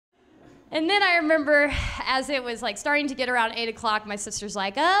And then I remember as it was like starting to get around 8 o'clock, my sister's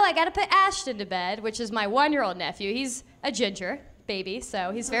like, oh, I gotta put Ashton to bed, which is my 1-year-old nephew. He's a ginger baby,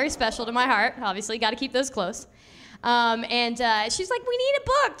 so he's very special to my heart. Obviously, gotta keep those close. She's like, we need a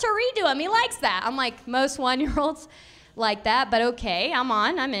book to read to him. He likes that. I'm like, most 1-year-olds like that, but okay,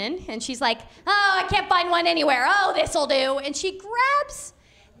 I'm in. And she's like, oh, I can't find one anywhere. Oh, this'll do. And she grabs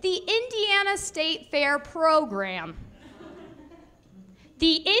the Indiana State Fair program.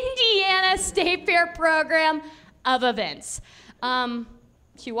 The Indiana State Fair program of events.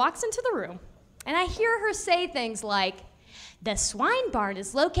 She walks into the room, and I hear her say things like, the swine barn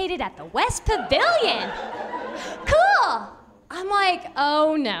is located at the West Pavilion. Cool. I'm like,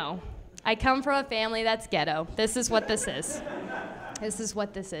 oh no. I come from a family that's ghetto. This is what this is. This is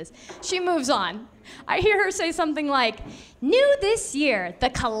what this is. She moves on. I hear her say something like, new this year,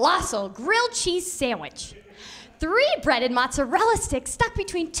 the colossal grilled cheese sandwich. 3 breaded mozzarella sticks stuck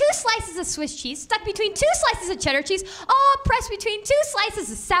between 2 slices of Swiss cheese, stuck between 2 slices of cheddar cheese, all pressed between 2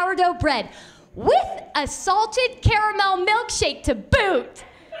 slices of sourdough bread, with a salted caramel milkshake to boot.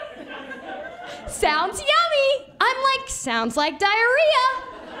 Sounds yummy. I'm like, sounds like diarrhea.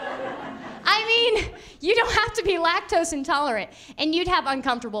 I mean, you don't have to be lactose intolerant, and you'd have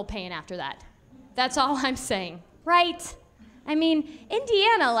uncomfortable pain after that. That's all I'm saying, right? I mean,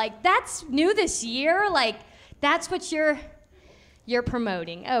 Indiana, like, that's new this year, like, that's what you're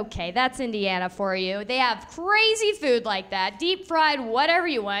promoting. Okay, that's Indiana for you. They have crazy food like that, deep fried, whatever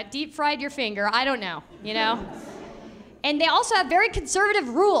you want, deep fried your finger, I don't know, you know? And they also have very conservative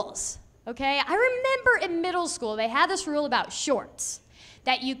rules, okay? I remember in middle school, they had this rule about shorts,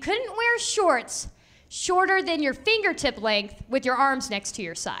 that you couldn't wear shorts shorter than your fingertip length with your arms next to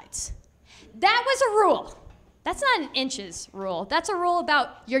your sides. That was a rule. That's not an inches rule. That's a rule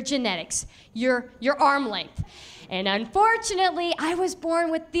about your genetics, your arm length. And unfortunately, I was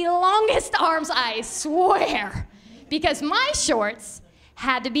born with the longest arms, I swear, because my shorts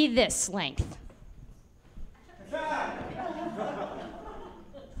had to be this length. They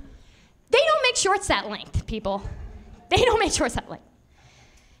don't make shorts that length, people. They don't make shorts that length.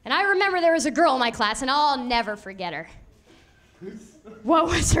 And I remember there was a girl in my class, and I'll never forget her. What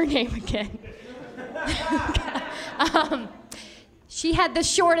was her name again? She had the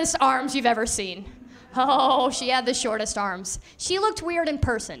shortest arms you've ever seen. Oh, she had the shortest arms. She looked weird in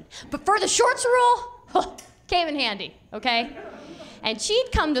person, but for the shorts rule, came in handy, okay? And she'd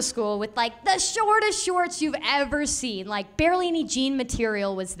come to school with like the shortest shorts you've ever seen, like barely any jean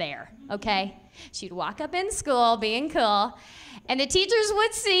material was there, okay? She'd walk up in school being cool, and the teachers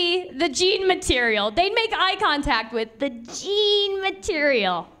would see the jean material. They'd make eye contact with the jean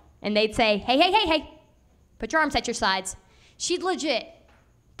material, and they'd say, hey, hey, hey, hey, put your arms at your sides. She'd legit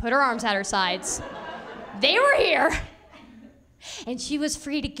put her arms at her sides. They were here, and she was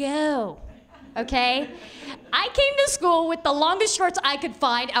free to go, okay? I came to school with the longest shorts I could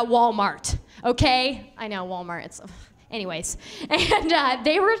find at Walmart, okay? I know, Walmart, it's, anyways. And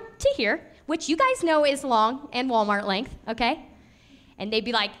they were to here, which you guys know is long and Walmart length, okay? And they'd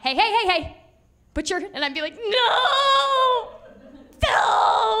be like, hey, hey, hey, hey, put your, and I'd be like, no,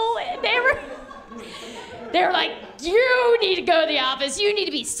 no, and they were like, you need to go to the office. You need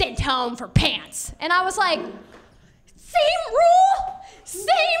to be sent home for pants. And I was like, same rule?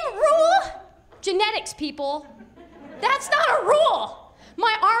 Same rule? Genetics, people. That's not a rule.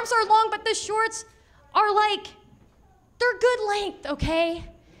 My arms are long, but the shorts are like, they're good length, okay?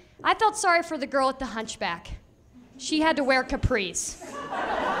 I felt sorry for the girl with the hunchback. She had to wear capris.